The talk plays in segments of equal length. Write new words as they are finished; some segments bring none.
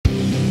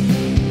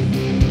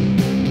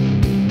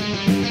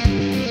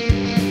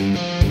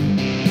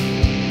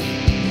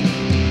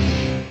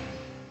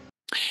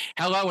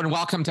Hello and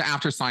welcome to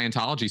After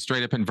Scientology,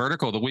 Straight Up and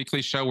Vertical, the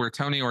weekly show where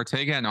Tony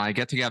Ortega and I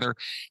get together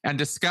and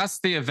discuss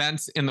the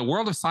events in the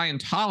world of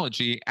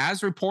Scientology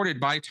as reported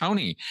by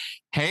Tony.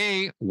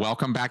 Hey,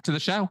 welcome back to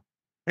the show.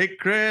 Hey,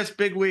 Chris,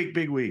 big week,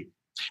 big week.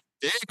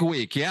 Big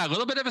week. Yeah, a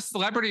little bit of a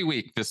celebrity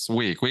week this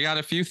week. We got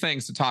a few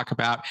things to talk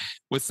about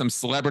with some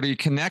celebrity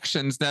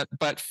connections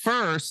but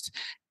first,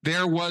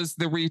 there was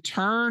the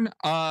return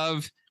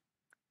of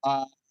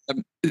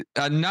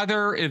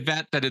another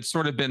event that had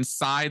sort of been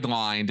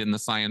sidelined in the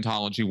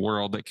Scientology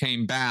world that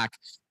came back.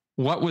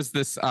 What was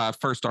this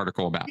first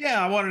article about?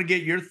 Yeah, I wanted to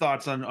get your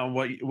thoughts on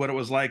what it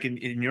was like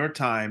in your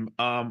time.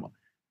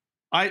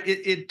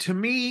 To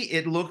me,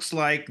 it looks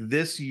like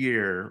this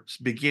year,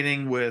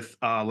 beginning with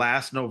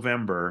last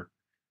November,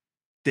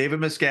 David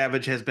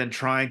Miscavige has been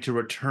trying to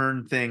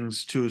return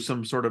things to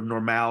some sort of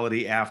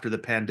normality after the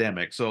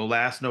pandemic. So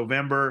last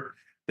November,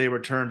 they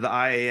returned the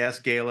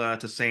IAS Gala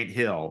to St.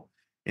 Hill.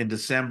 In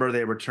December,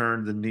 they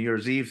returned the New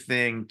Year's Eve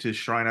thing to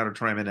Shrine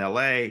Auditorium in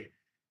LA.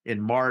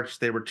 In March,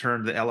 they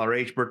returned the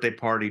LRH birthday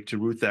party to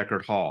Ruth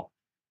Eckerd Hall.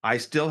 I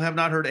still have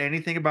not heard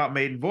anything about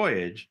Maiden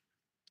Voyage,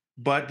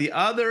 but the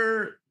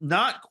other,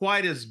 not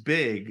quite as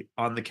big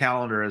on the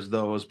calendar as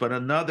those, but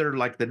another,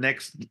 like the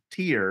next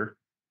tier,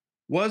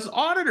 was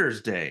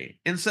Auditor's Day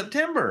in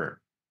September.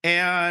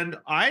 And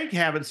I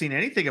haven't seen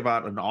anything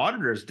about an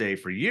Auditor's Day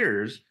for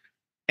years.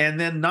 And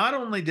then not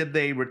only did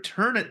they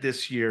return it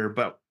this year,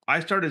 but I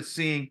started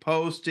seeing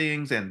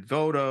postings and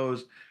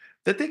photos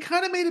that they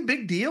kind of made a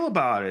big deal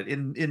about it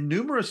in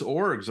numerous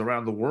orgs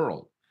around the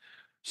world.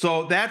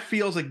 So that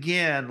feels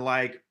again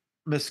like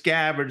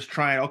Miscavige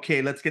trying,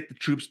 okay, let's get the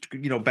troops,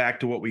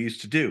 back to what we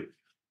used to do.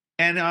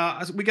 And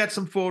we got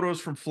some photos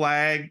from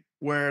Flag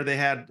where they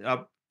had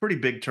a pretty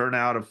big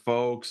turnout of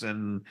folks,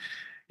 and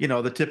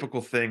the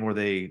typical thing where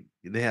they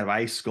have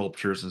ice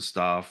sculptures and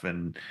stuff,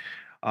 and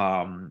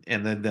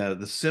then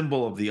the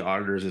symbol of the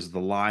auditors is the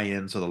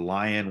lion, so the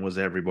lion was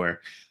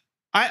everywhere.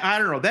 I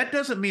don't know. That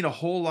doesn't mean a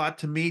whole lot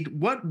to me.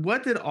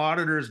 What did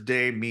Auditors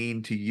Day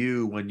mean to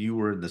you when you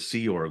were in the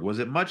Sea Org? Was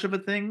it much of a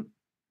thing?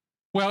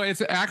 Well,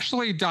 it's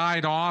actually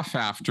died off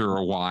after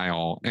a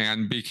while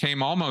and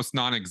became almost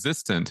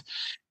non-existent.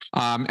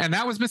 And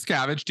that was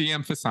Miscavige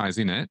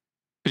de-emphasizing it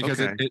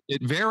because it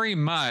very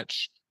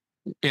much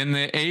in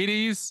the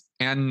 80s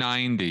and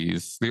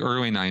 90s, the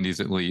early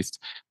 90s at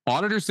least,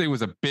 Auditors Day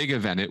was a big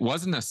event. It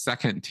wasn't a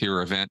second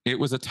tier event. It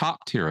was a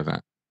top tier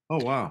event.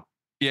 Oh, wow.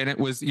 And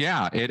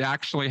it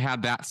actually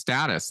had that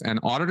status. And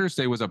Auditors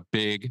Day was a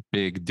big,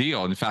 big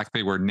deal. In fact,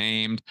 they were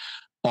named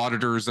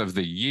Auditors of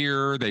the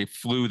Year. They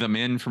flew them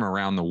in from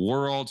around the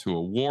world to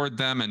award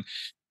them. And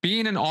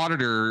being an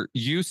auditor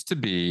used to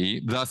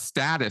be the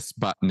status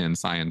button in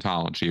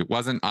Scientology. It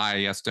wasn't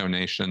IAS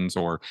donations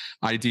or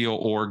ideal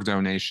org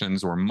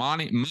donations or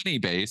money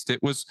based.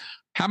 It was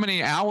how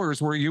many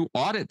hours were you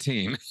audit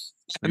team?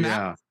 And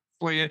that's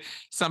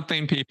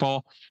something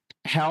people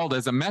held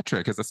as a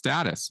metric, as a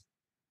status.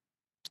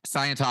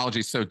 Scientology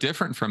is so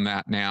different from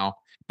that now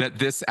that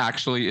this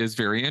actually is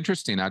very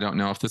interesting. I don't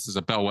know if this is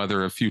a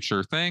bellwether of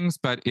future things,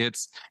 but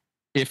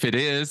if it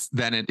is,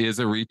 then it is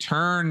a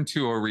return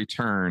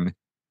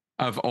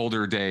of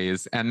older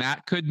days. And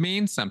that could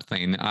mean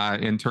something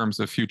in terms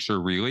of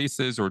future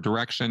releases or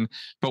direction.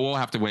 But we'll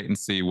have to wait and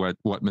see what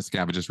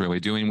Miscavige is really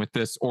doing with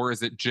this. Or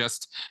is it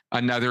just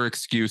another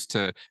excuse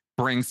to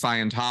bring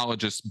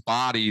Scientologists'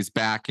 bodies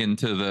back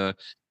into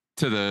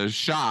the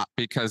shop,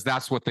 because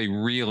that's what they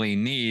really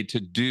need to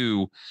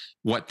do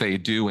what they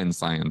do in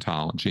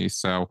Scientology.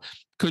 So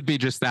could be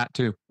just that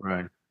too.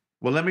 Right.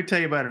 Well, let me tell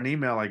you about an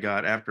email I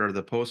got after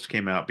the post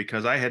came out,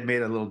 because I had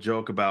made a little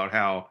joke about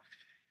how,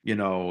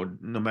 no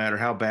matter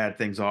how bad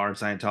things are in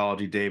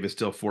Scientology, Dave is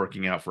still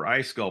forking out for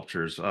ice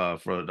sculptures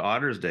for the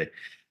Auditors Day.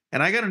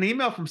 And I got an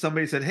email from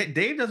somebody who said, hey,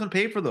 Dave doesn't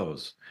pay for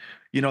those.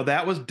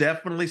 That was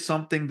definitely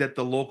something that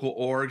the local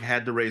org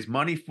had to raise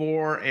money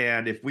for.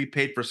 And if we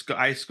paid for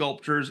ice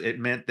sculptures, it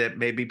meant that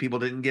maybe people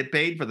didn't get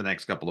paid for the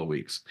next couple of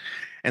weeks.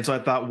 And so I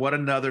thought, what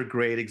another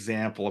great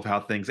example of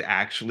how things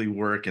actually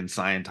work in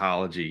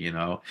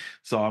Scientology,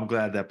 So I'm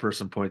glad that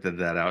person pointed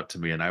that out to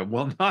me. And I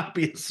will not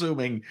be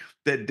assuming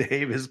that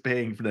Dave is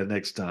paying for the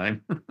next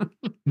time.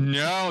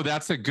 No,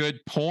 that's a good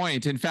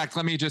point. In fact,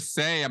 let me just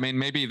say,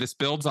 maybe this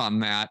builds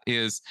on that,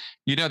 is,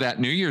 that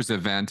New Year's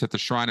event at the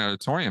Shrine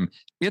Auditorium,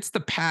 it's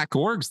the PAC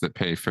orgs that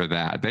pay for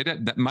that.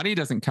 That money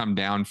doesn't come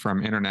down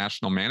from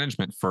international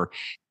management for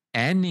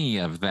any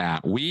of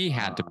that. We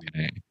had to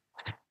pay.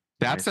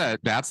 That's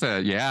pretty SOP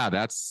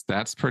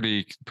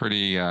for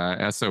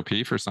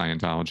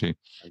Scientology.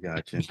 I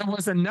got you. There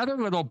was another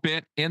little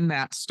bit in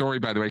that story,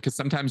 by the way, because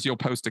sometimes you'll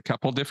post a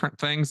couple different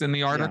things in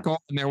the article,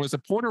 and there was a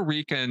Puerto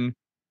Rico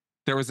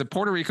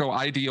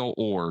ideal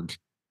org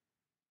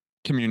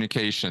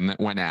communication that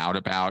went out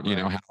about,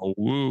 how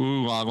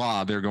woo la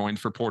la they're going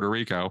for Puerto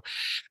Rico.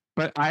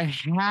 But I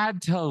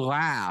had to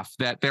laugh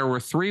that there were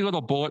 3 little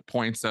bullet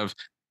points of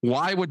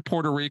why would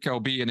Puerto Rico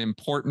be an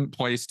important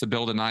place to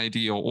build an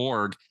ideal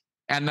org?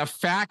 And the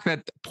fact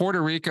that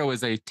Puerto Rico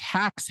is a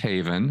tax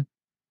haven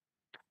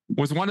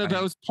was one of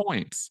those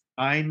points.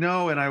 I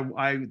know,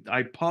 and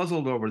I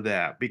puzzled over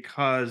that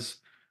because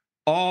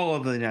all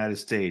of the United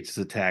States is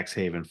a tax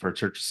haven for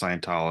Church of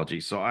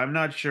Scientology. So I'm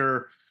not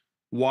sure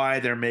why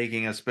they're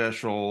making a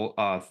special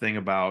thing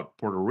about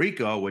Puerto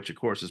Rico, which of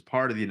course is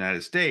part of the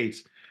United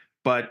States.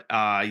 But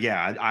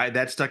yeah,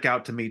 that stuck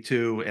out to me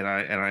too, and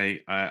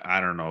I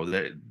don't know.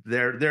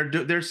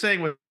 They're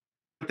saying what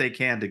they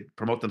can to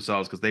promote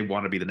themselves because they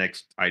want to be the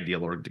next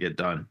ideal org to get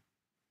done.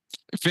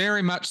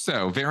 Very much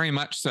so. Very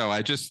much so.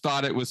 I just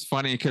thought it was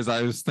funny because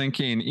I was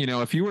thinking,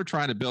 if you were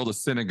trying to build a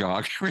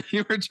synagogue, or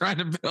you were trying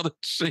to build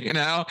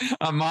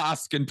a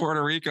mosque in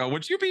Puerto Rico,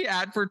 would you be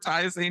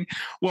advertising?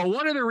 Well,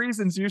 one of the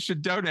reasons you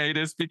should donate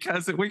is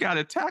because we got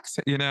a tax.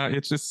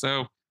 It's just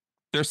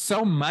they're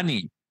so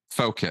money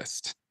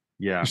focused.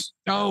 Yeah,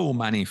 So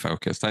money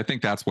focused. I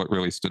think that's what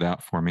really stood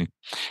out for me.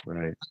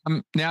 right.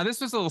 Now, this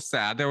was a little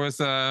sad. There was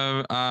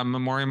a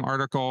memoriam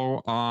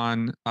article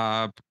on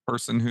a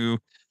person who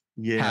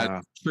had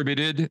Yeah,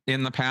 contributed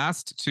in the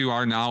past to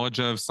our knowledge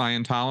of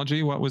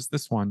Scientology. What was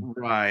this one?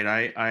 right.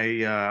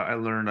 I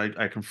learned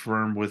I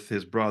confirmed with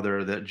his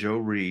brother that Joe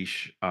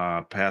Reish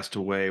passed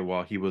away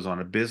while he was on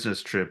a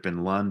business trip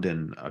in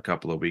London a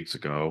couple of weeks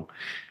ago.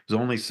 He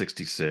was only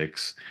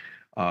 66.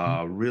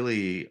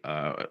 Really,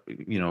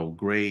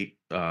 great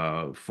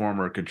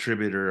former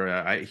contributor.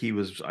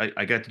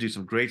 I got to do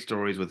some great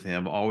stories with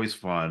him. Always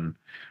fun.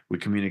 We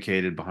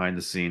communicated behind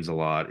the scenes a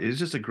lot. He's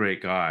just a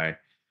great guy.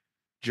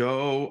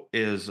 Joe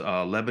is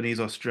a Lebanese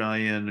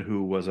Australian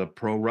who was a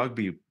pro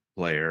rugby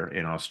player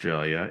in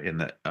Australia in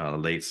the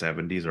late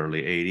 70s,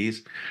 early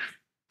 80s,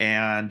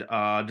 and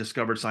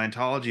discovered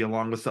Scientology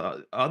along with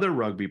other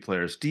rugby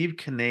players. Steve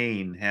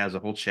Kinane has a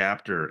whole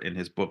chapter in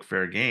his book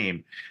Fair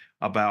Game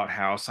about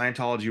how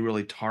Scientology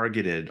really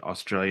targeted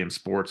Australian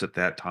sports at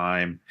that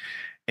time,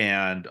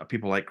 and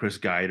people like Chris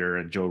Geider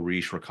and Joe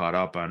Reish were caught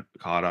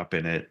up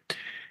in it.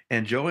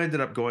 And Joe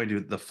ended up going to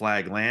the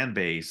Flag Land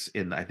Base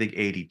in I think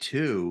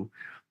 '82,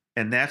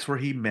 and that's where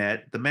he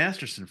met the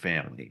Masterson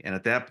family. And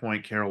at that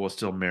point, Carol was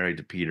still married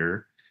to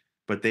Peter,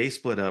 but they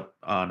split up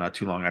not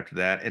too long after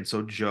that. And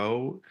so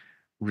Joe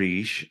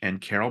Reish and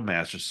Carol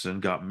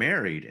Masterson got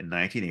married in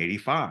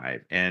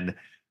 1985, and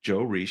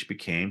Joe Reish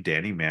became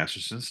Danny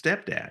Masterson's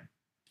stepdad.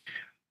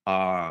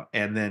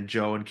 And then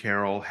Joe and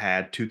Carol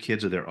had two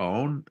kids of their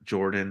own,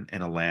 Jordan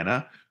and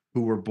Alana,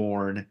 who were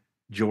born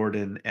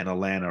Jordan and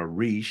Alana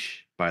Reish,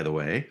 by the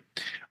way.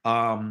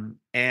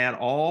 And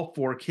all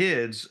four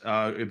kids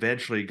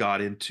eventually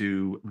got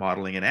into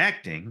modeling and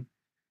acting.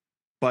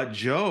 But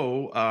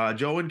Joe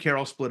and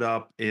Carol split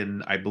up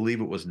in, I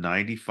believe it was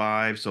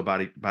 '95, so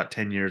about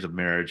 10 years of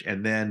marriage,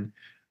 and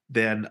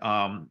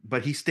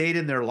but he stayed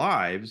in their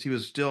lives. He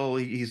was still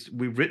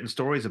we've written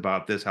stories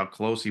about this, how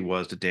close he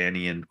was to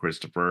Danny and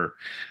Christopher,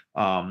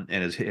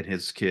 and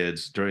his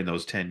kids during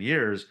those 10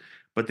 years.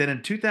 But then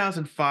in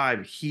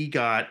 2005, he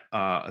got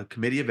a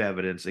committee of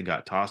evidence and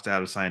got tossed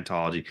out of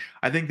Scientology.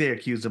 I think they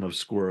accused him of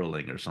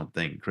squirreling or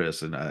something,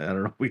 Chris. And I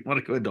don't know if we want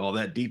to go into all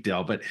that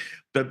detail, but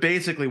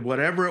basically,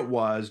 whatever it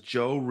was,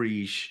 Joe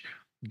Reish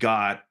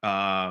got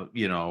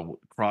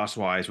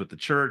crosswise with the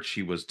church.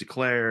 He was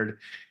declared,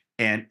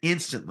 and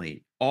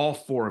instantly, all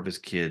four of his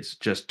kids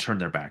just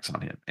turned their backs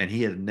on him, and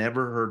he had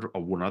never heard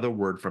another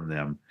word from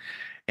them.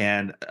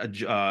 And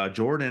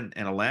Jordan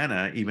and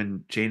Alana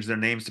even changed their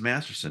names to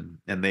Masterson.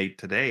 And they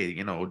today,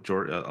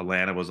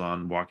 Alana was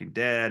on Walking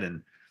Dead,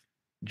 and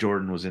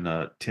Jordan was in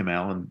a Tim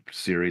Allen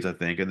series, I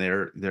think, and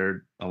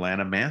they're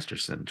Alana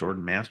Masterson,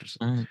 Jordan Masterson.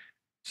 Mm.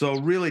 So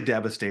really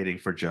devastating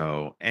for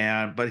Joe.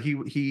 But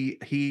he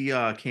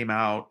came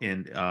out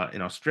in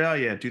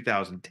Australia in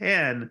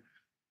 2010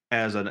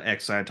 as an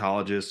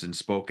ex-Scientologist and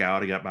spoke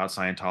out about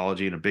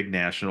Scientology in a big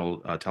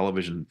national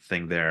television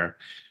thing there.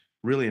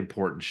 Really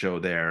important show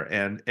there,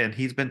 and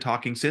he's been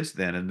talking since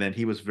then. And then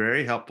he was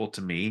very helpful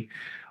to me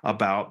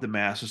about the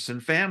Masterson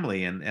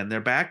family and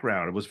their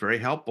background. It was very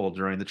helpful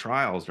during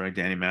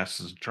Danny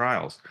Masterson's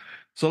trials.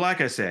 So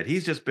like I said,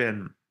 he's just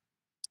been,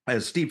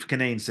 as Steve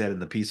Kinane said in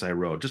the piece I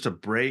wrote,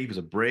 he was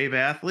a brave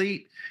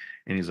athlete,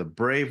 and he's a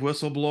brave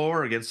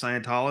whistleblower against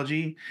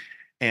Scientology.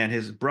 And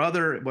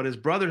what his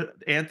brother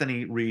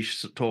Anthony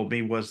Reish told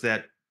me was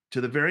that to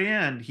the very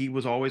end, he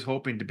was always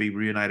hoping to be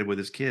reunited with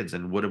his kids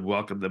and would have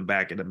welcomed them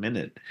back in a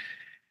minute.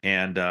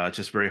 And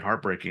just very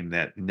heartbreaking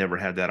that he never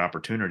had that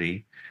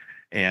opportunity.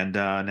 And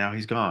now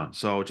he's gone.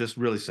 So just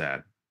really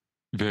sad.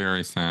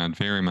 Very sad,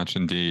 very much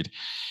indeed.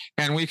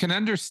 And we can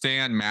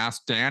understand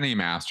Danny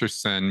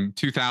Masterson.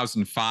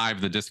 2005,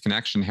 the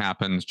disconnection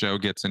happens. Joe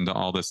gets into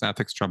all this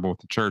ethics trouble with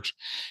the church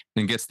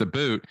and gets the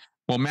boot.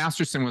 Well,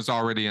 Masterson was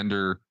already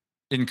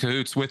in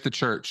cahoots with the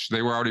church.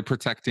 They were already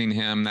protecting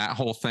him. That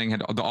whole thing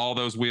all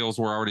those wheels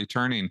were already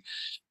turning.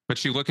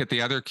 But you look at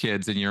the other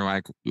kids and you're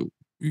like,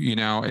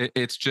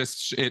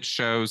 it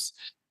shows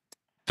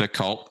the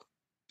cult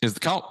is the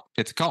cult.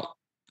 It's a cult.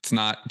 It's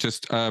not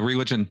just a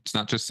religion. It's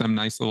not just some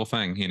nice little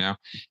thing,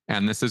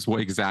 and this is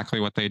exactly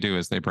what they do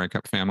is they break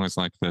up families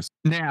like this.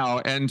 Now,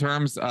 in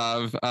terms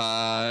of,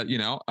 other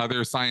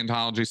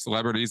Scientology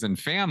celebrities and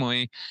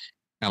family,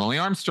 Emily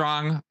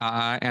Armstrong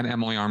and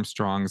Emily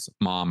Armstrong's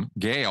mom,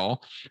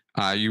 Gail.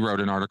 You wrote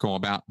an article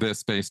about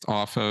this based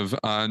off of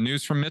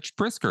news from Mitch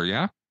Brisker,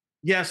 yeah?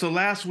 Yeah, so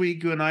last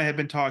week you and I had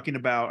been talking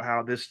about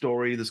how this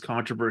story, this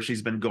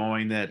controversy's been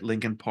going that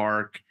Linkin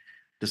Park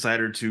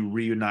decided to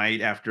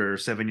reunite after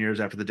 7 years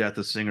after the death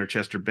of singer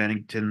Chester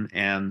Bennington,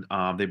 and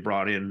they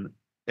brought in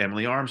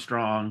Emily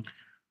Armstrong,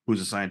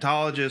 who's a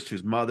Scientologist,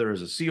 whose mother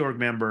is a Sea Org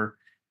member.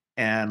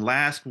 And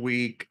last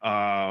week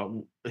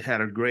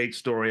had a great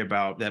story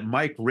about that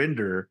Mike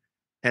Rinder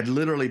had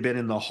literally been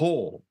in the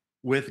hole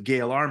with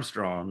Gail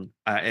Armstrong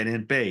and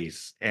in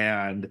bass.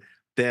 And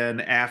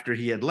then after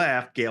he had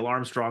left, Gail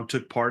Armstrong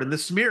took part in the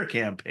smear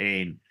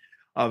campaign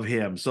of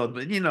him. So,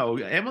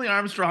 Emily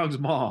Armstrong's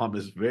mom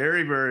is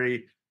very,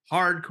 very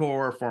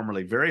hardcore,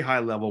 formerly very high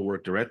level,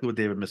 worked directly with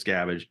David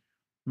Miscavige.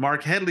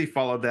 Mark Headley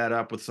followed that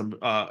up with some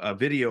a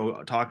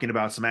video talking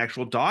about some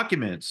actual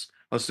documents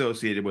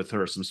associated with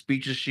her, some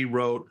speeches she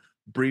wrote,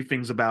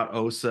 briefings about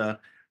OSA,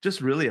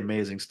 just really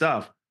amazing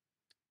stuff.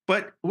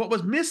 But what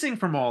was missing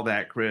from all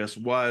that, Chris,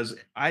 was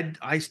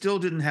I still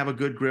didn't have a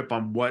good grip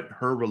on what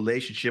her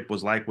relationship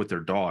was like with her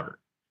daughter.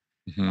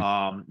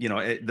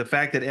 Mm-hmm. The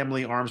fact that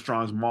Emily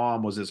Armstrong's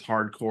mom was this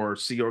hardcore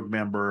Sea Org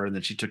member and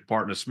then she took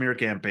part in a smear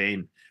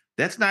campaign,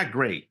 that's not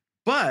great.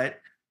 But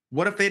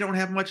what if they don't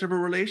have much of a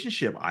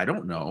relationship? I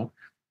don't know.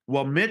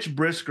 Well, Mitch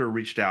Brisker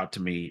reached out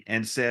to me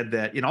and said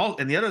that,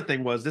 and the other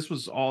thing was this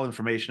was all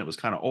information that was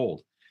kind of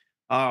old.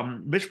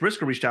 Mitch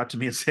Brisker reached out to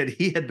me and said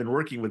he had been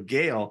working with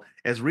Gail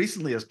as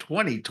recently as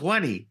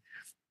 2020.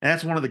 And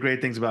that's one of the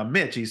great things about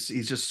Mitch. He's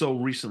just so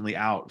recently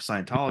out of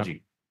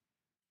Scientology.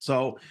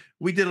 So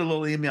we did a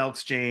little email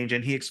exchange,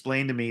 and he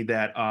explained to me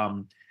that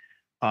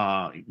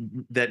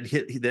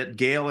that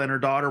Gail and her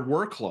daughter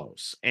were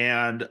close,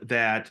 and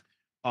that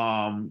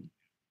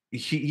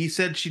he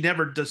said she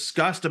never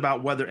discussed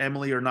about whether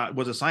Emily or not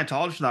was a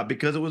Scientologist or not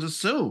because it was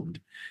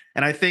assumed.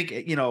 And I think,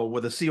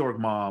 with a Sea Org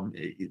mom,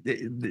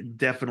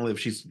 definitely if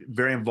she's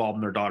very involved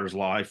in her daughter's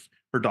life,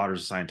 her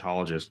daughter's a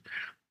Scientologist.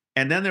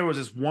 And then there was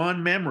this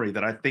one memory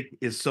that I think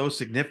is so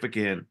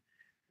significant.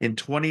 In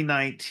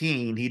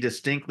 2019, he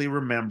distinctly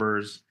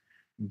remembers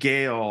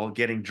Gail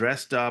getting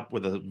dressed up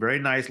with a very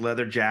nice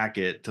leather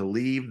jacket to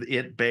leave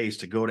it base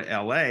to go to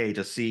LA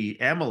to see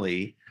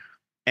Emily.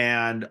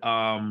 And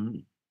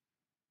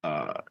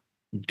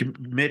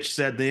Mitch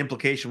said the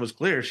implication was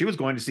clear. She was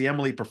going to see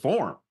Emily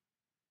perform.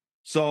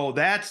 So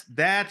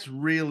that's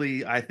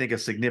really, I think, a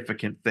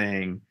significant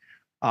thing,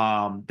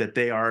 that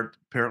they are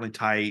apparently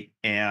tight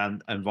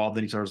and involved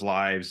in each other's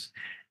lives.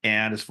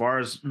 And as far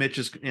as Mitch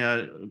is,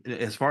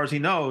 as far as he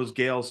knows,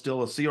 Gail's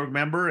still a Sea Org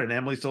member and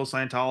Emily's still a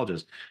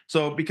Scientologist.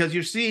 So because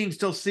you're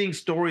still seeing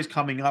stories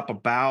coming up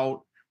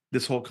about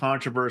this whole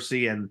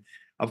controversy, and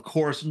of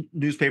course,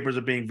 newspapers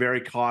are being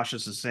very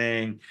cautious of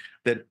saying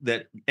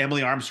that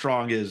Emily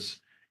Armstrong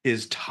is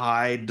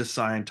tied to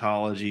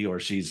Scientology or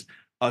she's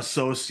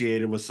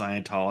associated with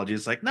Scientology.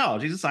 It's like, no,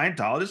 she's a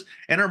Scientologist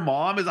and her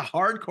mom is a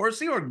hardcore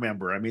Sea Org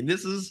member. I mean,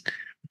 this is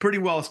pretty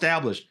well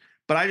established.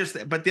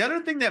 But the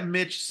other thing that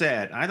Mitch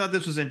said, I thought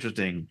this was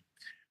interesting,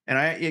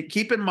 and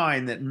keep in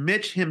mind that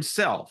Mitch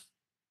himself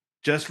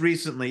just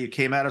recently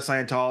came out of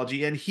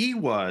Scientology and he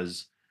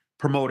was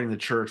promoting the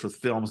church with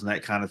films and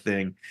that kind of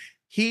thing.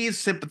 He's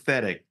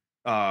sympathetic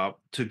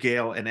to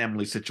Gail and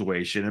Emily's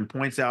situation and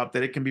points out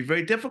that it can be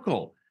very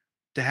difficult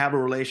to have a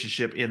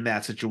relationship in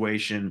that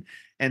situation.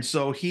 And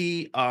so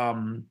he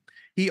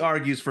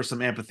argues for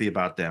some empathy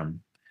about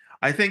them.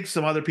 I think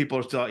some other people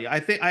are still.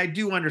 I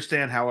do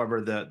understand,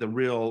 however, the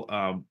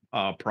real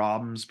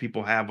problems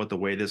people have with the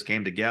way this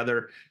came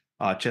together.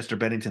 Chester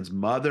Bennington's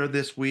mother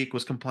this week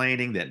was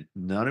complaining that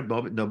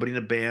nobody in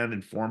the band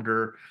informed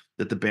her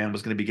that the band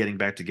was going to be getting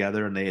back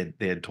together, and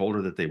they had told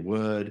her that they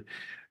would.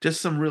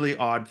 Just some really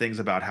odd things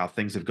about how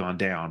things have gone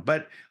down.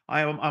 But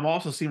I'm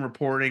also seeing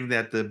reporting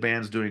that the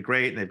band's doing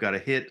great and they've got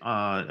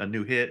a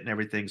new hit and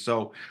everything.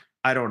 So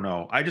I don't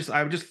know. I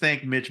would just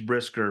thank Mitch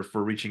Brisker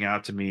for reaching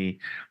out to me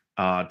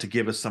to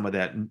give us some of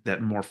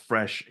that more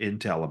fresh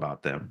intel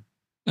about them.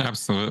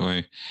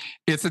 Absolutely.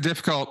 It's a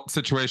difficult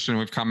situation.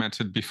 We've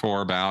commented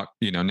before about,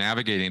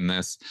 navigating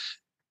this.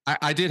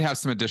 I did have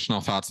some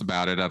additional thoughts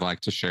about it I'd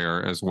like to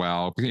share as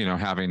well,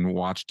 having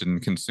watched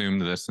and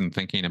consumed this and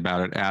thinking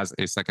about it as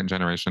a second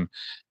generation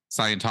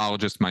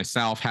Scientologist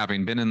myself,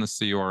 having been in the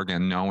Sea Org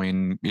and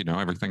knowing,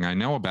 everything I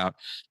know about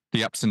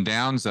the ups and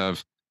downs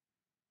of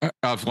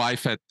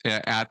life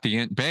at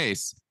the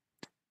base.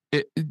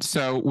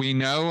 So we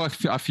know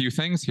a few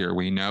things here.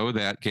 We know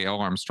that Gail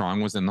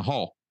Armstrong was in the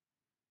hole.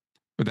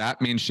 That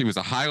means she was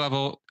a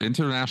high-level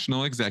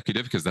international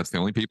executive, because that's the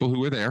only people who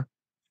were there,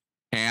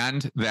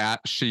 and that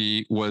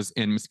she was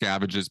in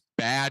Miscavige's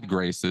bad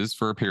graces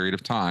for a period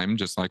of time,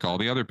 just like all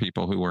the other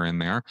people who were in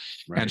there.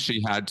 Right. And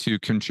she had to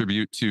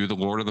contribute to the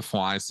Lord of the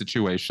Flies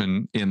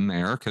situation in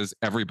there because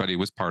everybody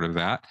was part of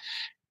that.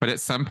 But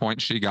at some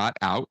point she got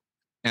out,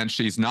 and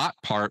she's not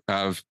part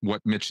of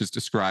what Mitch has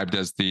described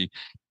as the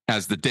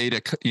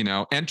data,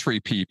 entry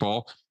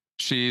people.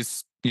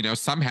 She's,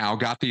 somehow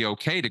got the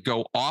okay to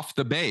go off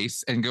the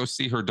base and go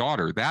see her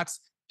daughter. That's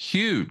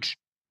huge.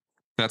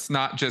 That's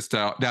not just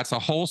that's a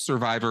whole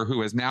survivor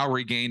who has now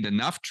regained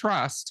enough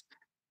trust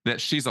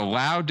that she's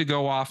allowed to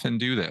go off and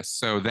do this.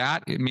 So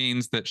that it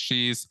means that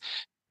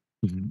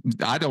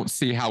I don't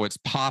see how it's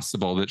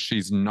possible that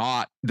she's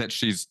not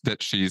back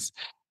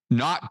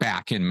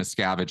in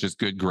Miscavige's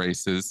good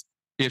graces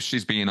if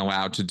she's being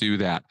allowed to do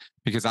that.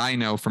 Because I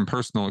know from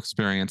personal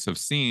experience of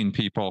seeing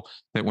people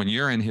that when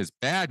you're in his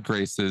bad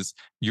graces,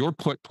 you're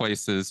put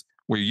places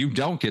where you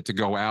don't get to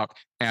go out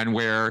and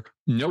where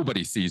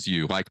nobody sees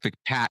you, like the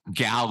cat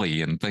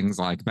galley and things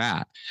like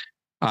that,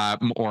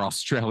 or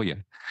Australia.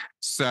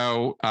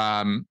 So,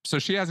 so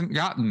she hasn't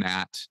gotten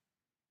that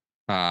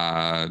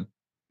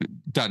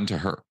done to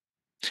her.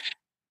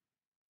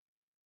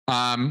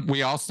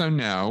 We also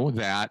know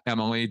that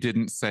Emily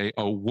didn't say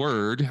a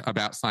word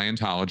about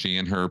Scientology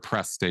in her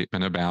press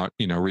statement about,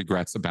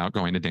 regrets about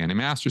going to Danny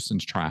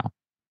Masterson's trial,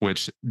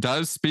 which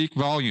does speak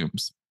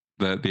volumes,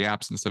 the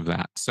absence of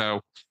that.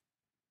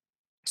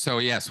 So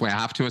yes, we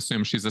have to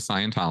assume she's a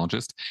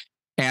Scientologist,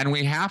 and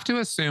we have to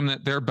assume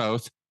that they're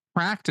both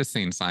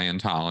practicing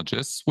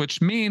Scientologists,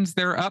 which means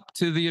they're up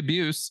to the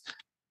abuse,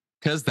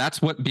 because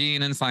that's what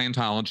being in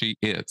Scientology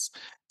is.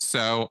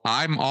 So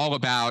I'm all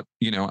about,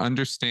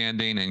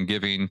 understanding and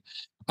giving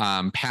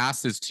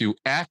passes to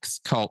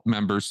ex-cult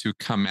members who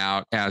come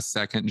out as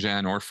second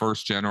gen or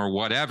first gen or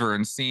whatever,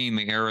 and seeing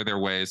the error of their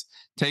ways,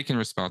 taking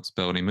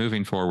responsibility,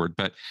 moving forward.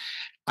 But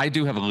I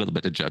do have a little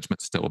bit of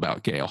judgment still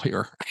about Gail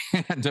here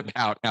and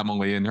about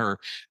Emily and her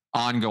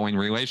ongoing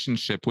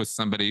relationship with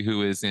somebody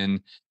who is in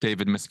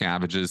David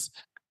Miscavige's,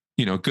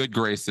 good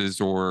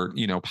graces, or,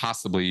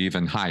 possibly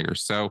even higher.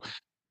 So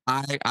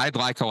I'd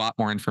like a lot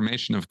more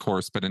information, of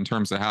course, but in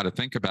terms of how to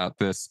think about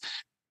this,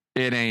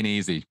 it ain't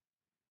easy.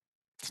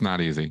 It's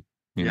not easy.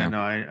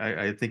 No,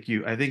 I think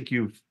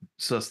you've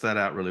sussed that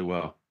out really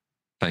well.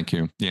 Thank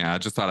you. Yeah, I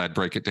just thought I'd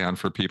break it down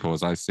for people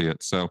as I see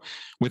it. So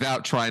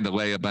without trying to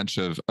lay a bunch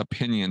of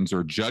opinions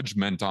or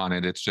judgment on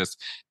it,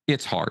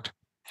 it's hard.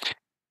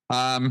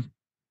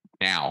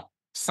 Now,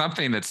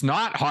 something that's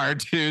not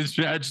hard to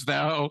judge,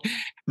 though.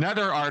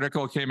 Another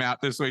article came out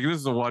this week.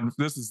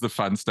 This is the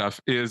fun stuff,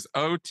 is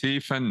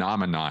OT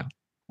phenomenon.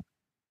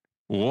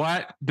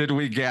 What did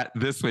we get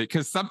this week?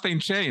 Because something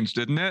changed,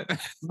 didn't it?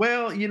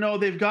 Well,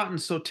 they've gotten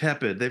so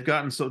tepid. They've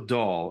gotten so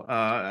dull.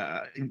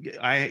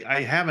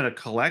 I have a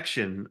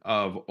collection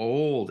of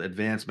old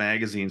advanced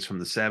magazines from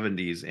the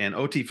 70s, and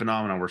OT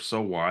phenomena were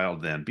so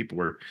wild then. People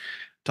were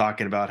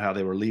talking about how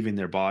they were leaving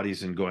their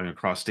bodies and going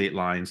across state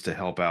lines to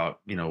help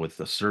out, with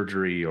the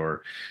surgery,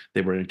 or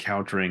they were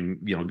encountering,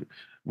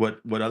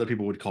 what other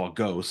people would call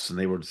ghosts, and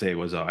they would say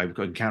I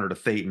encountered a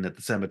Thetan at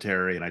the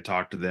cemetery and I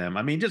talked to them.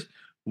 I mean, just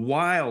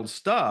wild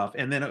stuff.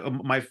 And then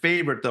my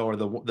favorite, though, are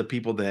the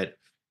people that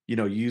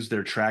use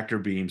their tractor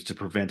beams to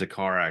prevent a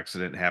car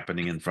accident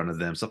happening in front of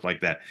them, stuff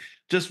like that.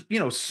 Just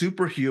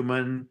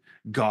superhuman,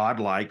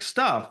 godlike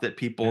stuff that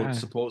people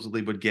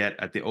supposedly would get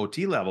at the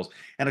OT levels.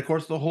 And of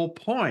course, the whole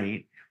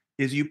point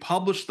is you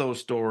publish those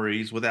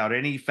stories without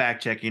any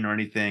fact checking or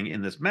anything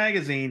in this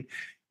magazine,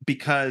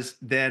 because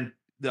then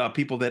the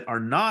people that are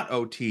not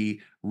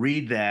OT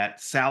read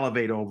that,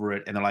 salivate over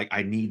it, and they're like,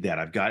 I need that.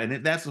 I've got it.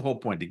 And that's the whole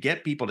point, to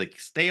get people to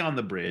stay on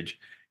the bridge,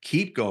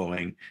 keep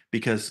going,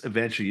 because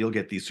eventually you'll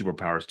get these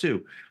superpowers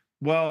too.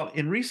 Well,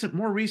 in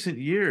more recent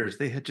years,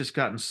 they had just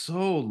gotten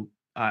so,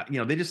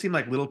 they just seem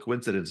like little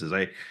coincidences.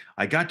 I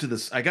got to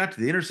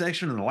the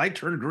intersection and the light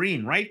turned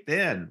green right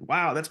then.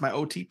 Wow, that's my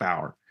OT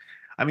power.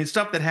 I mean,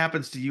 stuff that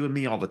happens to you and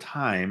me all the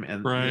time.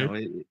 And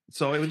right.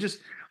 So it was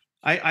just,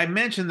 I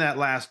mentioned that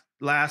last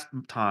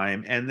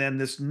time, and then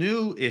this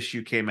new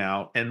issue came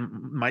out, and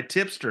my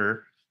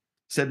tipster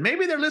said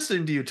maybe they're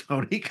listening to you,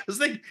 Tony, because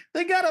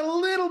they got a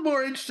little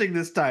more interesting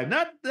this time.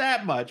 Not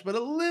that much, but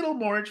a little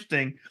more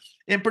interesting.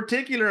 In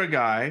particular, a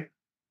guy.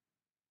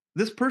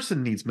 This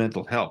person needs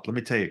mental help. Let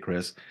me tell you,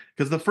 Chris,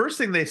 because the first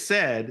thing they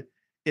said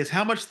is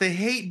how much they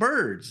hate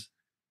birds.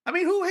 I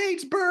mean, who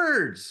hates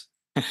birds?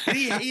 And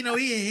he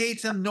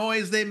hates the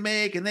noise they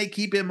make, and they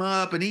keep him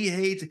up, and he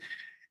hates.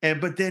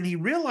 But then he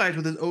realized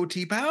with his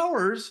OT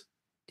powers,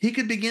 he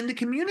could begin to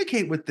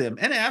communicate with them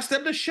and ask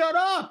them to shut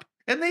up,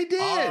 and they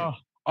did.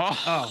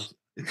 Oh.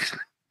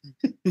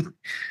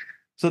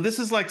 So this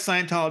is like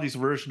Scientology's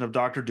version of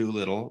Dr.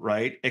 Dolittle,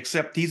 right?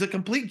 Except he's a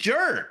complete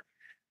jerk.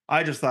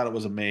 I just thought it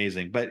was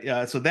amazing.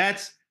 But so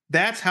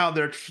that's how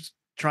they're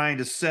trying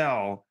to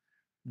sell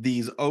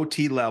these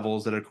OT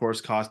levels that, of course,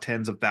 cost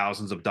tens of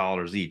thousands of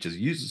dollars each. As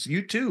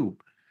you too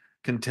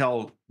can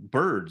tell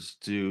birds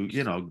to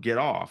get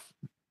off.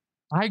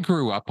 I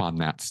grew up on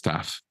that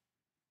stuff.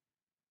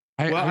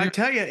 I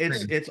tell you,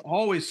 it's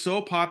always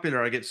so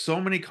popular. I get so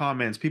many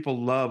comments.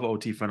 People love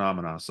OT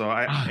phenomena. So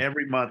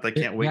every month I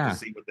can't wait to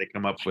see what they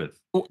come up with.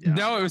 Yeah.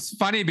 No, it was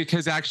funny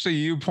because actually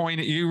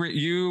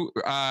you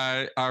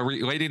are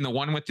relating the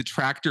one with the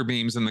tractor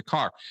beams in the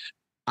car.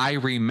 I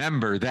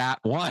remember that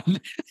one.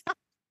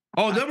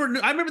 I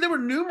remember there were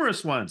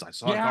numerous ones. I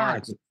saw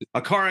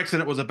a car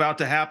accident was about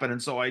to happen,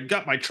 and so I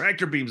got my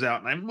tractor beams out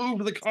and I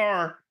moved the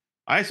car.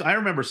 I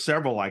remember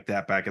several like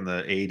that back in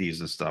the 80s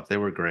and stuff. They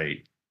were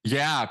great.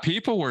 Yeah,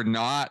 people were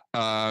not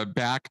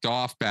backed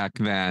off back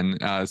then,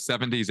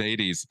 70s,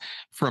 80s,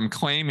 from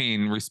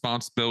claiming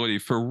responsibility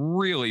for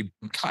really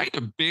kind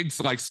of big,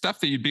 like stuff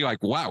that you'd be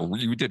like, wow,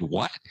 you did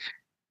what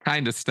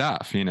kind of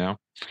stuff, you know?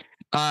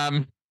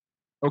 Um,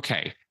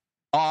 okay.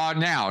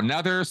 Now,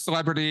 another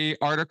celebrity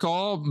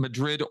article,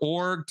 Madrid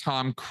org,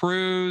 Tom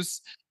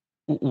Cruise.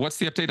 What's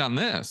the update on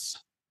this?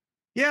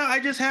 Yeah, I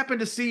just happened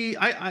to see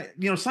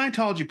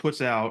Scientology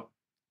puts out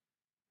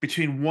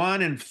between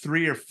 1 and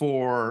 3 or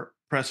 4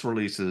 press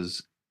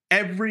releases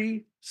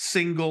every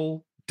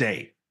single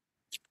day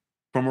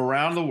from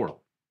around the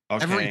world,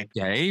 Every okay?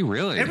 day,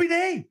 really? Every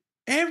day.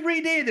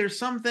 Every day there's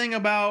something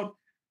about,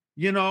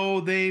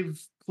 they've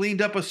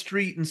cleaned up a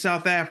street in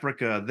South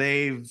Africa.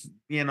 They've,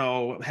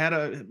 had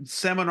a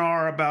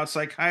seminar about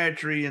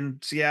psychiatry in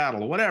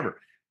Seattle, whatever.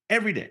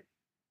 Every day.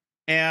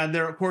 And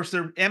they're, of course,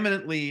 they're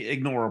eminently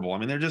ignorable. I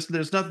mean, they're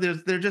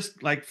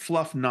just like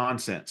fluff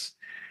nonsense.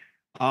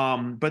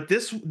 But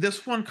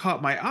this one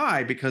caught my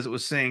eye because it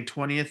was saying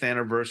 20th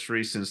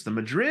anniversary since the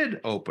Madrid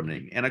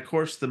opening. And of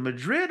course, the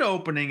Madrid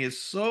opening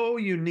is so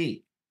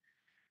unique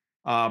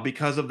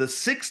because of the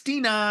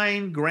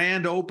 69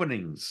 grand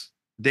openings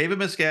David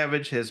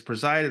Miscavige has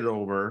presided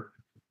over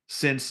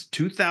since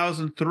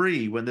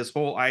 2003, when this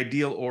whole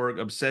ideal org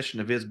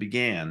obsession of his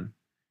began.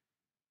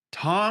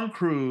 Tom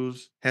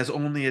Cruise has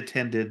only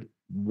attended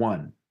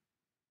one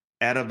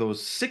out of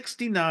those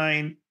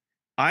 69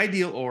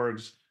 ideal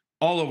orgs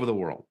all over the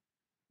world.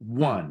 Hmm.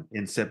 One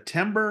in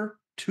September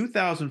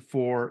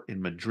 2004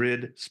 in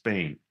Madrid,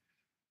 Spain.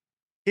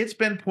 It's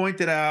been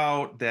pointed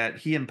out that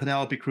he and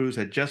Penelope Cruz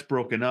had just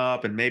broken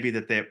up, and maybe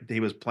that he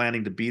was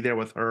planning to be there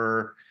with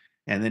her,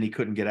 and then he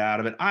couldn't get out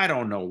of it. I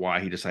don't know why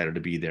he decided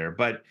to be there,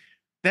 but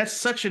that's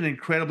such an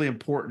incredibly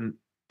important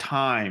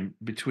time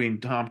between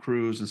Tom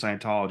Cruise and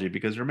Scientology,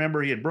 because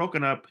remember, he had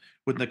broken up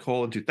with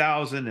Nicole in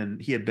 2000,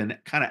 and he had been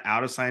kind of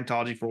out of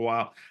Scientology for a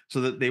while,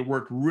 so that they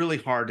worked really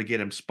hard to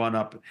get him spun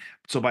up.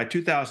 So by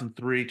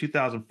 2003,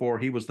 2004,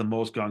 he was the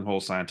most gung-ho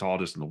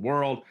Scientologist in the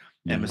world,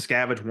 and Yeah.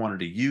 Miscavige wanted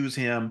to use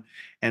him.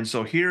 And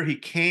so here he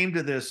came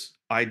to this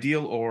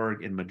ideal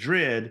org in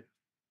Madrid,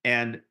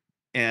 and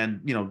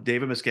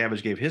David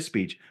Miscavige gave his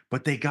speech,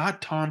 but they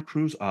got Tom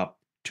Cruise up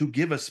to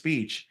give a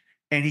speech,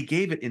 and he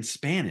gave it in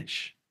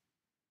Spanish.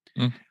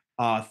 Mm.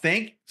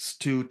 Thanks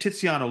to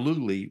Tiziano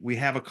Lugli, we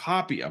have a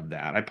copy of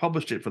that. I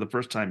published it for the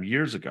first time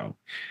years ago.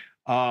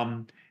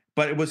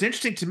 But it was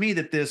interesting to me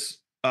that this.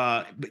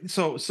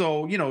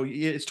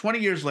 It's 20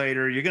 years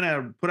later. You're going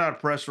to put out a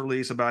press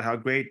release about how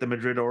great the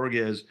Madrid org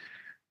is.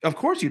 Of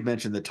course, you'd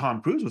mentioned that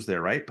Tom Cruise was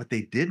there, right? But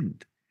they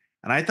didn't.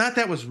 And I thought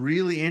that was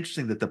really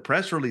interesting that the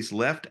press release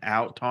left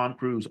out Tom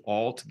Cruise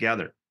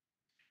altogether.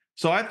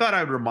 So I thought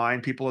I'd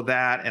remind people of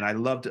that. And I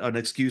loved an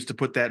excuse to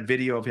put that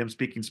video of him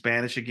speaking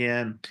Spanish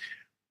again.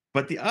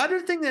 But the other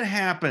thing that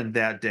happened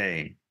that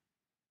day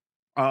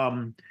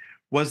um,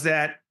 was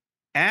that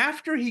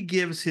after he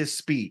gives his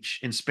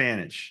speech in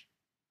Spanish,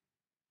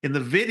 in the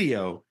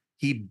video,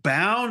 he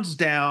bounds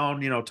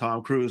down,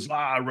 Tom Cruise,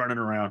 running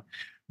around,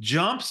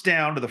 jumps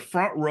down to the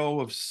front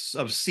row of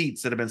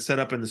seats that have been set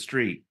up in the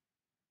street,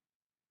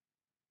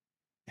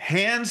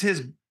 hands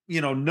his,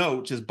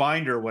 notes, his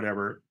binder or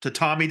whatever, to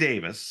Tommy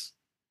Davis,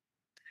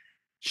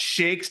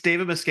 shakes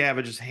David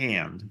Miscavige's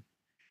hand.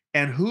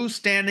 And who's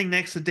standing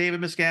next to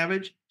David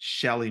Miscavige?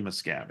 Shelley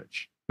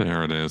Miscavige.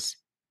 There it is.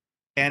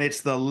 And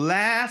it's the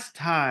last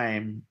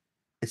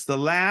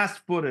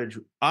footage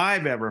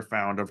I've ever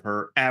found of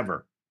her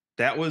ever.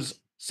 That was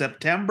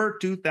September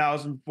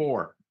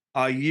 2004.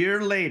 A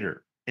year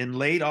later, in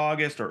late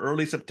August or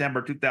early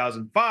September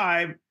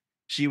 2005,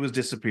 she was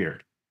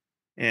disappeared.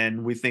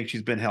 And we think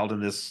she's been held in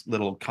this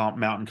little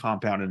mountain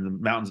compound in the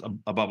mountains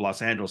above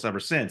Los Angeles ever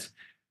since.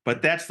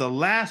 But that's the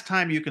last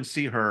time you can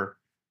see her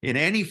in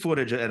any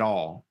footage at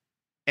all.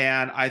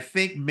 And I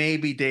think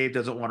maybe Dave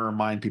doesn't want to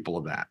remind people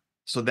of that.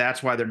 So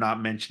that's why they're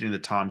not mentioning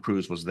that Tom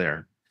Cruise was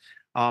there.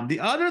 The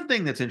other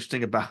thing that's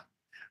interesting about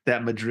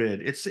that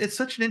Madrid, it's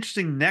such an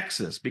interesting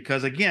nexus,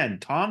 because again,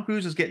 Tom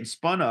Cruise is getting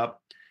spun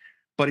up,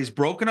 but he's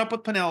broken up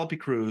with Penelope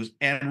Cruz,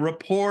 and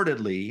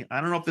reportedly,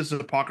 I don't know if this is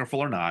apocryphal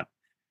or not,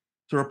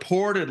 so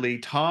reportedly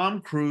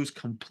Tom Cruise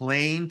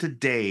complained to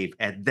Dave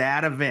at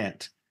that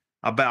event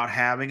about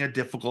having a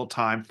difficult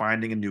time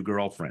finding a new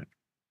girlfriend.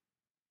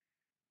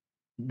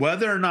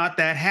 Whether or not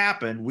that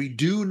happened, we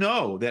do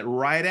know that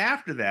right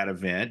after that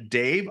event,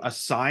 Dave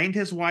assigned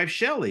his wife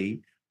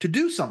Shelley to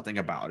do something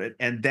about it.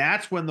 And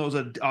that's when those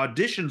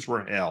auditions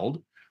were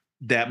held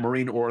that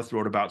Maureen Orth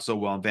wrote about so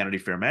well in Vanity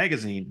Fair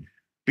magazine.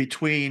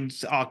 Between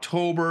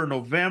October,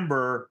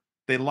 November,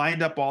 they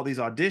lined up all these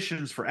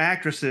auditions for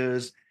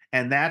actresses,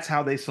 and that's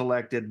how they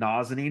selected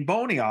Nazanin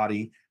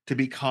Boniadi to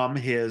become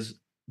his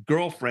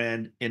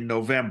girlfriend in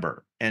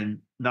November. And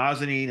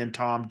Nazanin and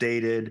Tom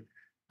dated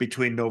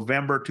between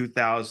November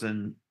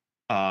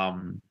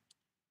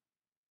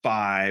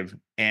 2005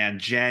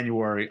 and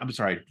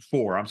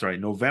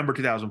November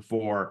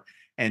 2004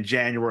 and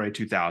January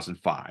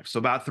 2005. So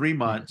about 3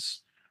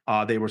 months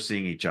they were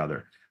seeing each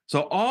other.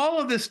 So all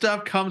of this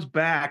stuff comes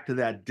back to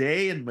that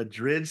day in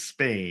Madrid,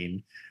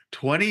 Spain,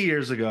 20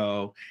 years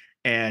ago.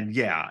 And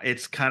yeah,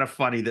 it's kind of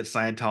funny that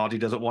Scientology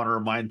doesn't want to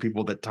remind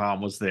people that Tom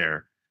was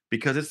there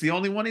because it's the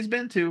only one he's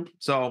been to.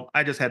 So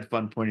I just had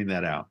fun pointing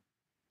that out.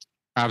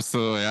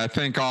 Absolutely. I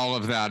think all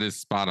of that is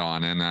spot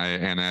on. And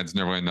there's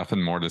really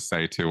nothing more to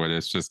say to it.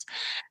 It's just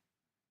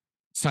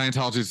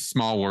Scientology is a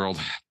small world.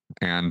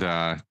 And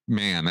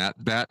man,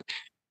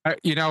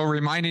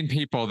 reminding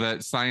people that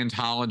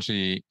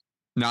Scientology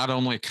not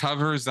only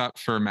covers up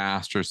for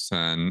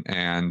Masterson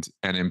and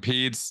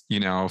impedes,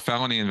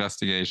 felony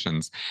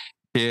investigations,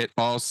 it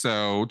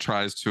also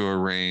tries to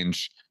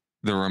arrange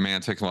the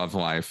romantic love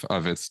life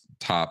of its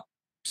top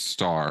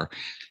star.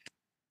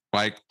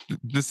 Like,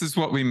 this is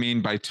what we mean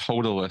by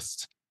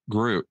totalist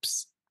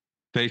groups.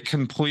 They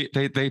totally,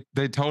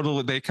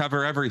 they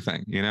cover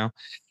everything,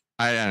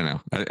 I don't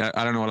know.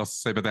 I don't know what else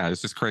to say about that.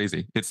 It's just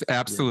crazy. It's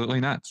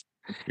absolutely nuts.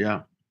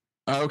 Yeah.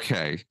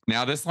 Okay.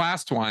 Now this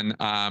last one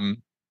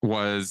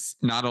was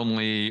not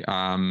only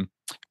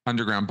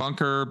Underground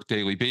Bunker,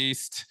 Daily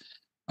Beast,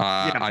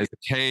 Isaac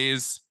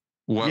Hayes.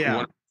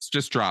 What's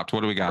just dropped?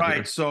 What do we got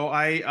here? So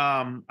I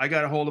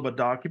got a hold of a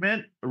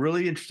document, a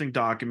really interesting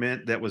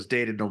document that was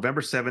dated November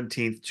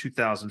 17th,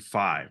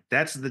 2005.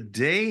 That's the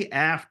day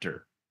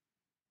after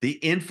the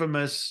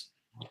infamous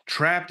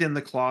Trapped in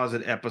the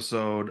Closet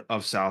episode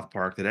of South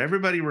Park that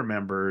everybody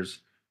remembers,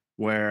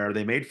 where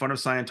they made fun of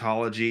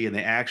Scientology and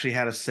they actually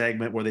had a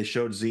segment where they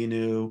showed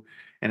Xenu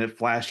and it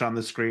flashed on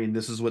the screen.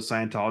 This is what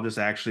Scientologists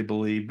actually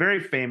believe. Very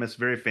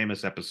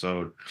famous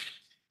episode.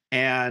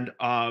 And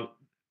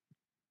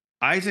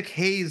Isaac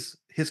Hayes,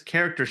 his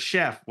character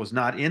Chef, was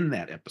not in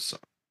that episode.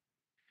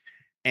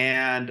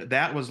 And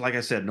that was, like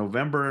I said,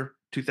 November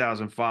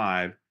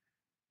 2005.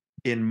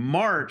 In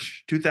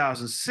March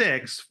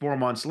 2006, 4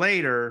 months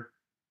later,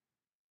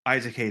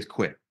 Isaac Hayes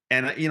quit.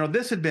 And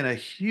this had been a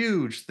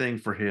huge thing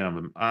for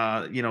him.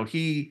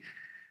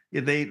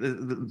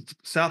 The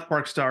South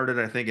Park started,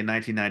 I think, in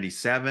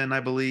 1997, I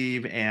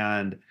believe,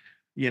 and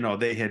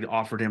they had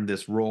offered him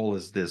this role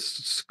as this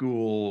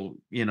school,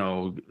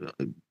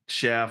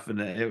 chef, and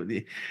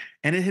it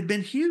had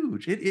been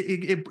huge.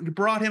 It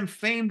brought him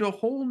fame to a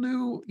whole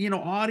new,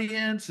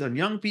 audience and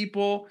young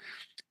people,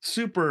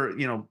 super,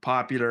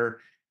 popular.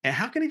 And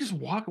how can he just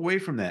walk away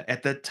from that?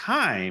 At the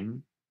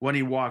time when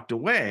he walked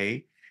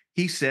away,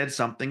 he said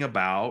something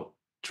about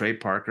Trey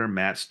Parker,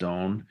 Matt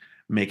Stone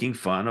making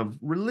fun of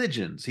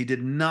religions. He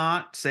did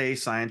not say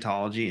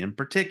Scientology in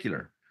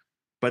particular,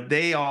 but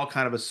they all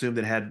kind of assumed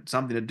it had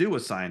something to do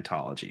with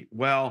Scientology.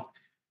 Well,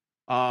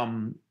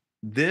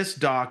 this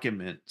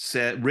document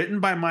said, written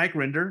by Mike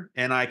Rinder,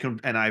 and I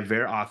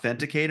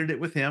authenticated it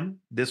with him.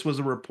 This was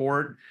a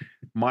report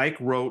Mike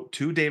wrote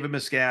to David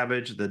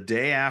Miscavige the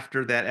day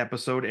after that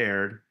episode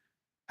aired,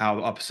 how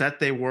upset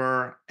they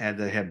were, and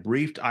they had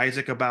briefed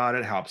Isaac about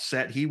it, how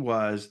upset he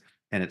was.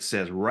 And it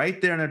says right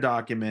there in a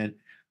document,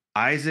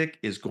 Isaac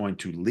is going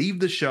to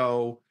leave the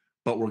show,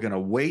 but we're going to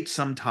wait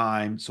some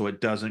time so it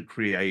doesn't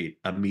create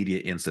a media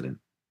incident.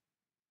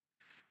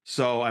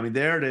 So, I mean,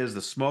 there it is,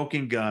 the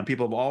smoking gun.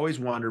 People have always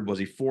wondered, was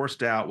he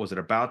forced out? Was it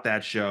about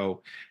that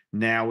show?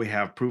 Now we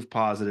have proof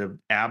positive.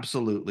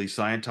 Absolutely.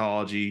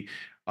 Scientology,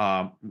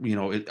 and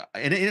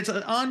it's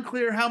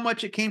unclear how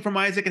much it came from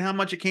Isaac and how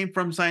much it came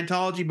from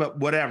Scientology, but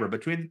whatever.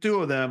 Between the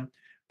two of them,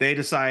 they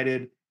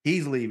decided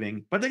he's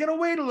leaving, but they're going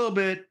to wait a little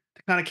bit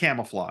to kind of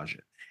camouflage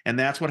it. And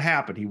that's what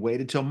happened. He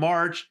waited till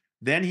March,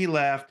 then he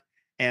left,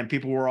 and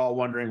people were all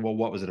wondering, well,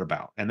 what was it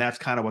about? And that's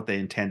kind of what they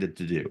intended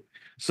to do.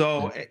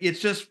 So it's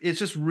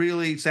just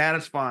really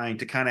satisfying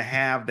to kind of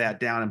have that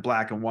down in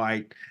black and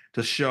white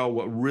to show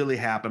what really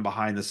happened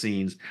behind the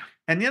scenes.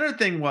 And the other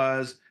thing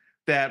was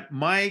that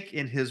Mike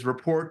in his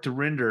report to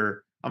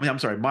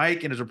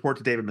Mike in his report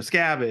to David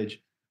Miscavige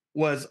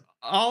was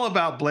all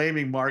about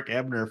blaming Mark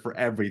Ebner for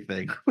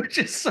everything, which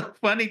is so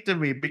funny to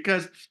me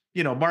because,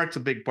 Mark's a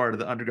big part of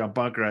the Underground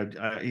Bunker.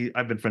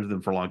 I've been friends with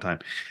him for a long time.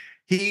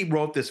 He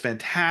wrote this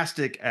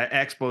fantastic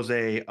expose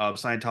of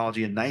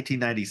Scientology in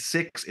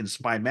 1996 in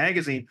Spy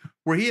Magazine,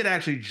 where he had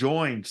actually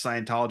joined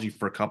Scientology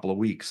for a couple of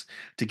weeks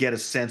to get a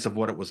sense of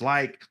what it was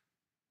like.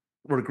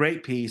 What a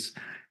great piece.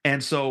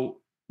 And so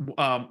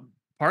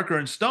Parker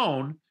and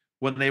Stone,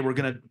 when they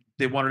wanted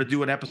to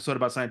do an episode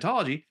about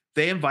Scientology,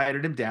 they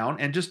invited him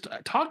down and just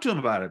talked to him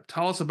about it.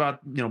 Tell us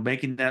about,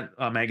 making that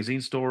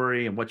magazine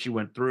story and what you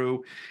went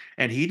through.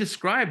 And he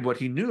described what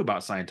he knew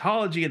about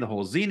Scientology and the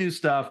whole Xenu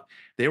stuff.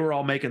 They were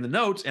all making the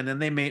notes, and then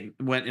they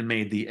went and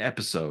made the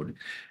episode.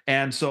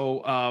 And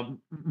so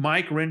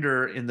Mike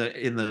Rinder in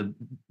the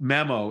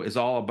memo is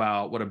all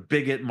about what a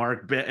bigot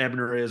Mark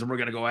Ebner is, and we're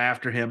going to go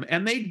after him.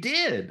 And they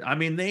did. I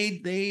mean,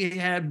 they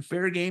had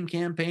fair game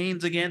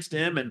campaigns against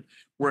him, and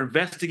were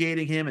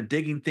investigating him and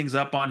digging things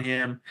up on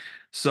him.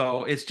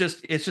 So it's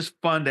just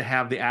fun to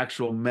have the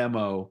actual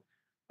memo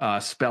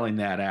spelling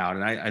that out.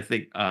 And I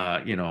think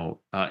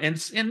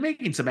and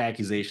making some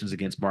accusations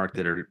against Mark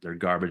that are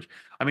garbage.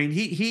 I mean,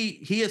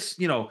 he is,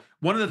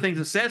 one of the things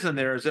it says in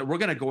there is that we're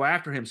going to go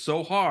after him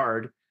so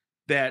hard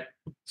that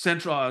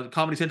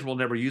Comedy Central will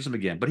never use him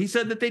again. But he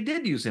said that they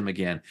did use him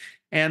again,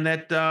 and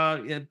that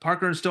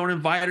Parker and Stone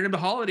invited him to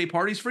holiday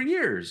parties for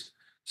years.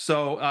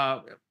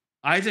 So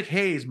Isaac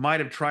Hayes might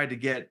have tried to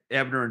get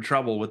Ebner in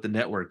trouble with the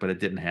network, but it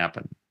didn't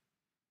happen.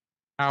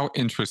 How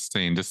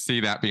interesting to see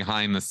that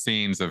behind the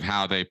scenes of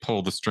how they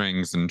pull the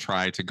strings and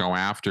try to go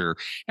after.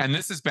 And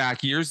this is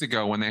back years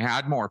ago when they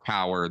had more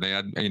power. They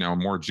had,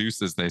 more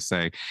juice, as they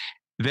say.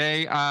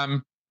 They,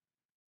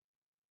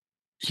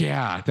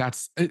 yeah,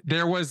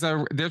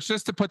 there's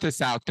just to put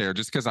this out there,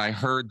 just because I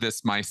heard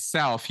this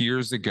myself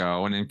years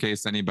ago, and in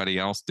case anybody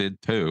else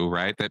did too,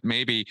 right? That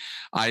maybe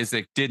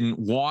Isaac didn't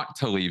want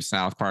to leave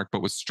South Park,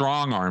 but was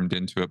strong armed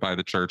into it by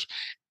the church.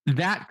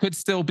 That could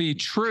still be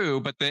true,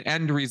 but the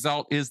end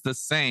result is the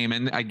same.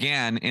 And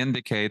again,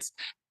 indicates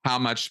how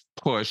much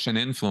push and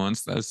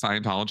influence the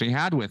Scientology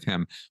had with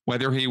him.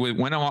 Whether he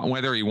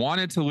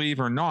wanted to leave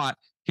or not,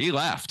 he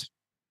left.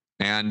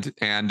 And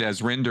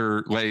as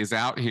Rinder lays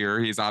out here,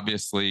 he's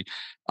obviously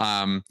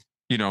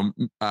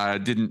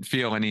didn't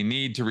feel any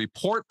need to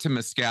report to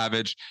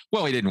Miscavige.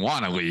 Well, he didn't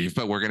want to leave,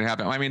 but we're going to have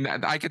him. I mean,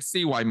 I could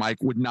see why Mike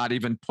would not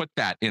even put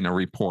that in a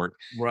report.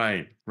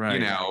 Right.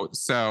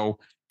 So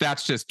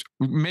that's just,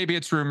 maybe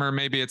it's rumor,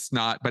 maybe it's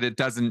not, but it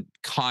doesn't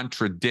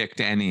contradict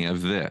any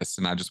of this.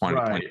 And I just wanted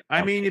to point out.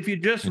 I mean, if you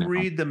just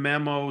read the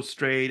memo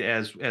straight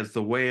as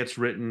the way it's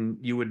written,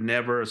 you would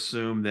never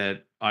assume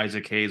that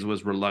Isaac Hayes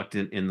was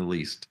reluctant in the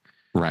least.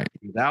 Right.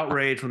 He was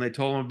outraged when they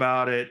told him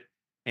about it.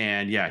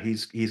 And yeah,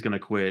 he's going to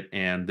quit,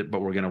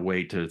 but we're going to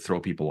wait to throw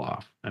people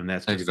off. And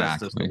that's just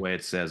the way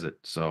it says it.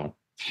 So.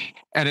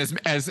 And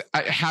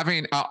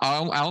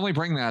I'll only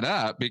bring that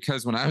up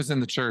because when I was in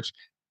the church,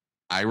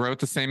 I wrote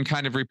the same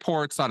kind of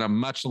reports on a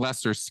much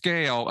lesser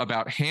scale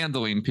about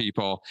handling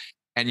people,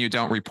 and you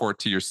don't report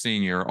to your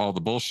senior all the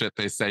bullshit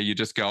they say. You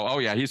just go, oh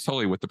yeah, he's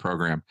totally with the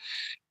program.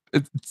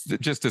 It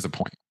just is a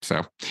point.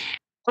 So,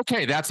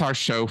 okay, that's our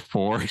show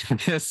for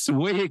this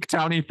week.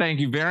 Tony,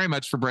 thank you very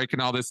much for breaking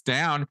all this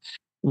down.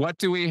 What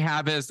do we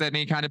have as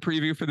any kind of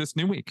preview for this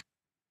new week?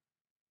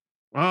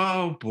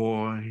 Oh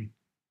boy,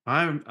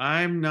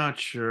 I'm not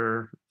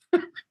sure.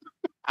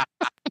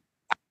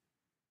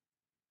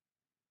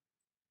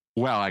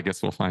 Well, I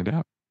guess we'll find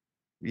out.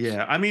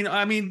 Yeah, I mean,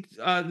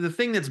 the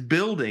thing that's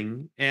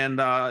building, and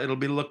it'll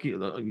be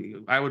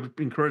looking. I would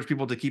encourage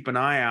people to keep an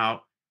eye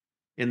out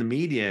in the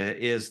media.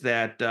 Is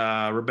that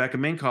Rebecca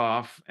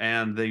Minkoff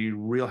and the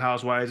Real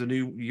Housewives of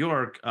New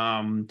York?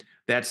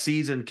 That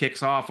season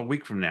kicks off a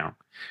week from now.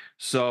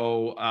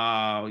 So,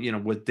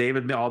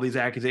 with all these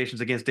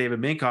accusations against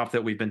David Minkoff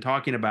that we've been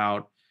talking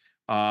about,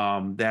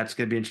 that's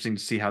going to be interesting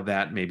to see how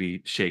that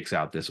maybe shakes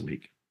out this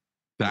week.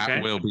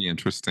 That will be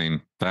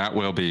interesting. That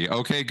will be.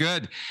 Okay,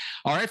 good.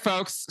 All right,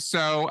 folks.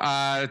 So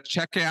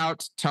check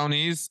out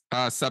Tony's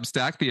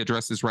Substack. The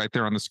address is right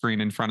there on the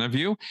screen in front of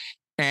you.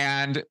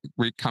 And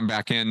we come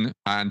back in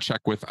and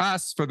check with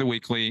us for the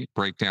weekly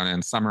breakdown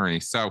and summary.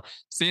 So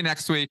see you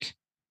next week.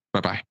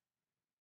 Bye-bye.